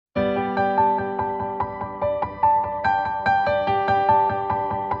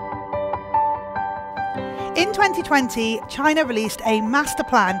In 2020, China released a master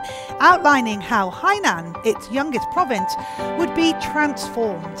plan outlining how Hainan, its youngest province, would be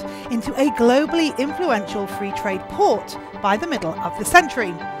transformed into a globally influential free trade port by the middle of the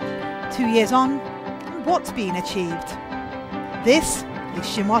century. 2 years on, what's been achieved? This is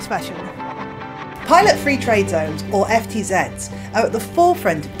Xinhua Special. Pilot free trade zones, or FTZs, are at the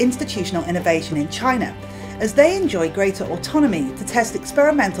forefront of institutional innovation in China, as they enjoy greater autonomy to test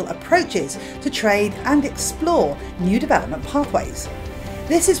experimental approaches to trade and explore new development pathways.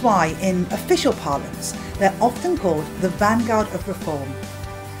 This is why, in official parlance, they're often called the vanguard of reform.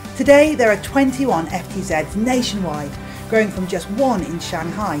 Today, there are 21 FTZs nationwide, growing from just one in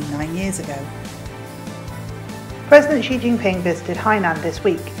Shanghai 9 years ago. President Xi Jinping visited Hainan this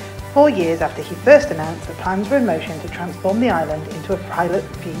week, 4 years after he first announced that plans were in motion to transform the island into a pilot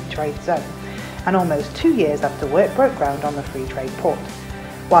free trade zone, and almost 2 years after work broke ground on the free trade port.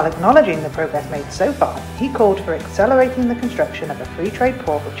 While acknowledging the progress made so far, he called for accelerating the construction of a free trade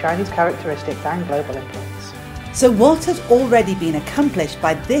port with Chinese characteristics and global influence. So what has already been accomplished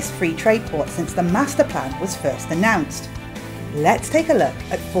by this free trade port since the master plan was first announced? Let's take a look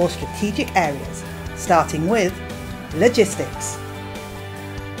at 4 strategic areas, starting with logistics.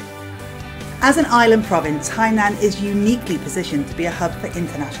 As an island province, Hainan is uniquely positioned to be a hub for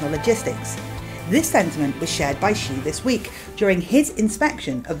international logistics. This sentiment was shared by Xi this week during his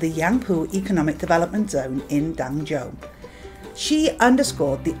inspection of the Yangpu Economic Development Zone in Dangzhou. Xi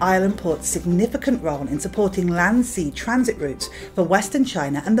underscored the island port's significant role in supporting land-sea transit routes for Western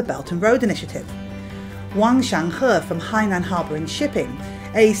China and the Belt and Road Initiative. Wang Shanghe from Hainan Harbour and Shipping,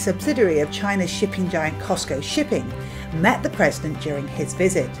 a subsidiary of China's shipping giant COSCO Shipping, met the president during his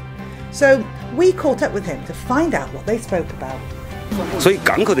visit. So we caught up with him to find out what they spoke about. 所以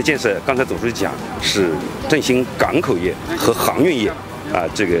港口的建设，刚才总书记讲是振兴港口业和航运业，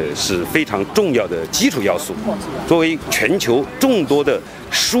这个是非常重要的基础要素。作为全球众多的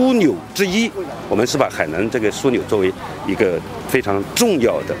枢纽之一，我们是把海南这个枢纽作为一个非常重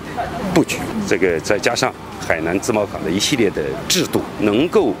要的布局。这个再加上海南自贸港的一系列的制度，能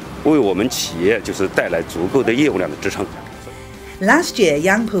够为我们企业就是带来足够的业务量的支撑。 Last year,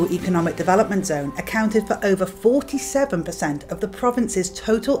 Yangpu Economic Development Zone accounted for over 47% of the province's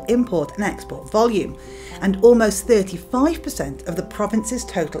total import and export volume, and almost 35% of the province's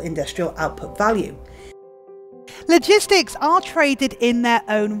total industrial output value. Logistics are traded in their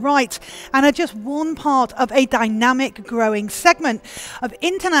own right and are just one part of a dynamic growing segment of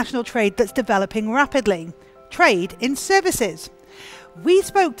international trade that's developing rapidly: trade in services. We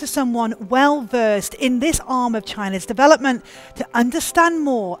spoke to someone well versed in this arm of China's development to understand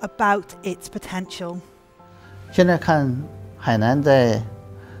more about its potential. 现在看海南在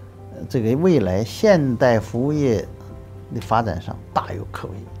这个未来现代服务业的发展上大有可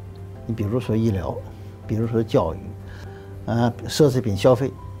为。你比如说医疗，比如说教育，奢侈品消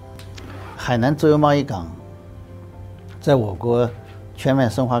费。海南自由贸易港在我国全面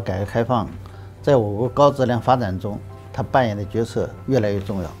深化改革开放，在我国高质量发展中。 它扮演的角色越来越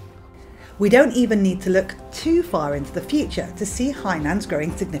重要。 We don't even need to look too far into the future to see Hainan's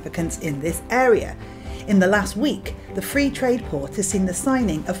growing significance in this area. In the last week, the free trade port has seen the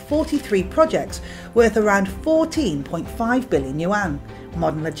signing of 43 projects worth around 14.5 billion yuan,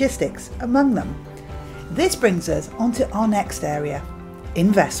 modern logistics among them. This brings us onto our next area,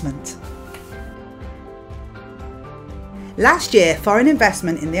 investment. Last year, foreign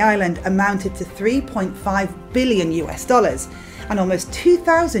investment in the island amounted to $3.5 billion US, and almost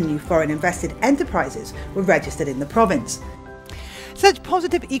 2,000 new foreign invested enterprises were registered in the province. Such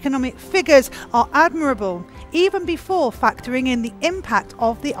positive economic figures are admirable, even before factoring in the impact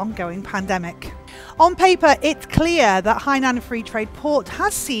of the ongoing pandemic. On paper, it's clear that Hainan Free Trade Port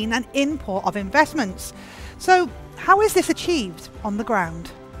has seen an import of investments. So, how is this achieved on the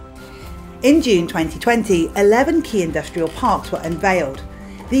ground? In June 2020, 11 key industrial parks were unveiled.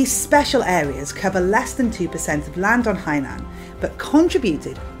 These special areas cover less than 2% of land on Hainan, but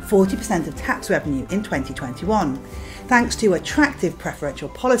contributed 40% of tax revenue in 2021, thanks to attractive preferential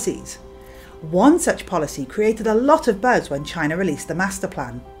policies. One such policy created a lot of buzz when China released the master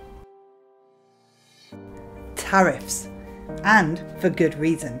plan. Tariffs. And for good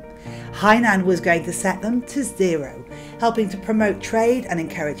reason. Hainan was going to set them to 0, helping to promote trade and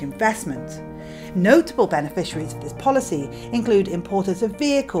encourage investment. Notable beneficiaries of this policy include importers of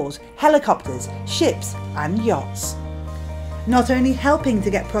vehicles, helicopters, ships and yachts. Not only helping to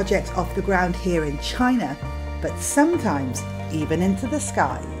get projects off the ground here in China, but sometimes even into the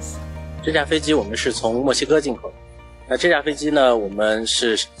skies. 这架飞机我们是从墨西哥进口的，那这架飞机呢，我们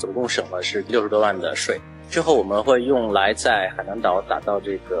是总共省了是60多万的税。之后我们会用来在海南岛打造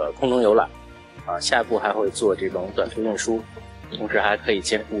这个空中游览，下一步还会做这种短途运输，同时还可以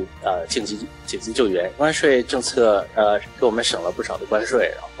兼顾紧急救援。关税政策给我们省了不少的关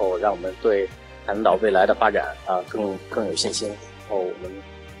税，然后让我们对海南岛未来的发展更有信心。然后我们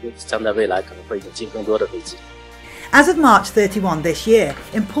将在未来可能会引进更多的飞机。As of March 31 this year,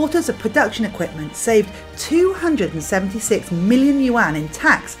 importers of production equipment saved 276 million yuan in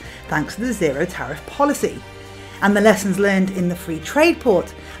tax thanks to the zero tariff policy. And the lessons learned in the Free Trade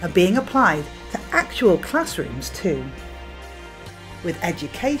Port are being applied to actual classrooms too, with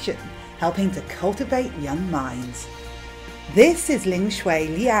education helping to cultivate young minds. This is Lingshui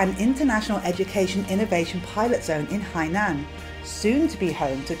Lian International Education Innovation Pilot Zone in Hainan, soon to be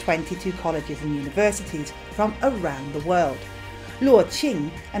home to 22 colleges and universities from around the world. Luo Qing,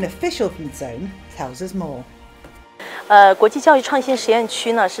 an official from the zone, tells us more. 国际教育创新实验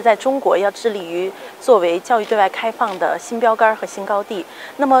区呢，是在中国要致力于作为教育对外开放的新标杆和新高地。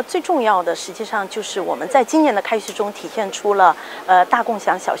那么最重要的，实际上就是我们在今年的开学中体现出了大共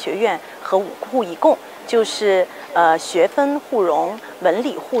享小学院和五互一共，就是学分互融、文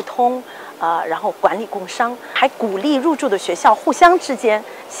理互通。然后管理共商，还鼓励入驻的学校互相之间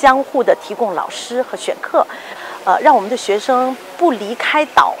相互的提供老师和选课，让我们的学生不离开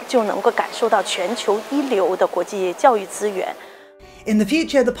岛就能够感受到全球一流的国际教育资源。In the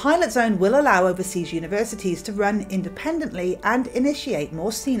future, the pilot zone will allow overseas universities to run independently and initiate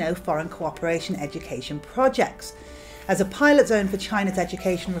more Sino foreign cooperation education projects. As a pilot zone for China's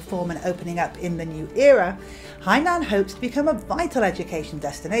education reform and opening up in the new era, Hainan hopes to become a vital education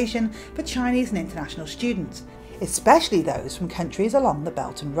destination for Chinese and international students, especially those from countries along the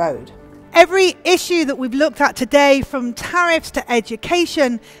Belt and Road. Every issue that we've looked at today, from tariffs to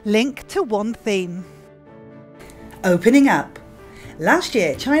education, link to one theme. Opening up. Last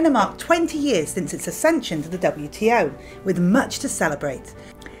year, China marked 20 years since its ascension to the WTO, with much to celebrate.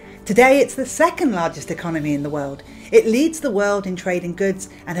 Today, it's the second largest economy in the world. It leads the world in trade in goods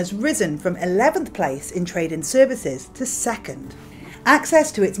and has risen from 11th place in trade in services to second.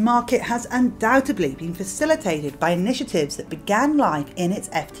 Access to its market has undoubtedly been facilitated by initiatives that began life in its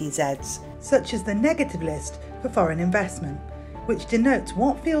FTZs, such as the negative list for foreign investment, which denotes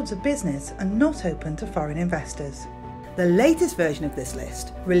what fields of business are not open to foreign investors. The latest version of this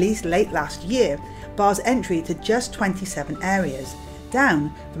list, released late last year, bars entry to just 27 areas,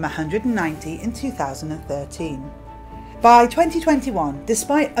 down from 190 in 2013. By 2021,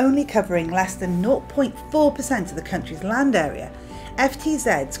 despite only covering less than 0.4% of the country's land area,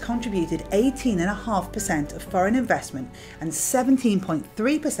 FTZs contributed 18.5% of foreign investment and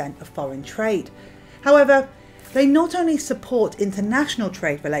 17.3% of foreign trade. However, they not only support international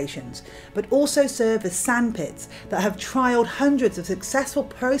trade relations, but also serve as sandpits that have trialled hundreds of successful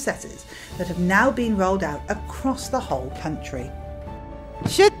processes that have now been rolled out across the whole country.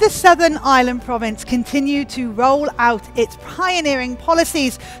 Should the Southern Island province continue to roll out its pioneering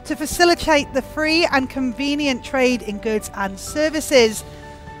policies to facilitate the free and convenient trade in goods and services,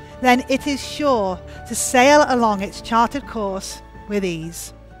 then it is sure to sail along its charted course with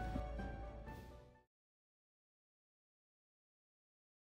ease.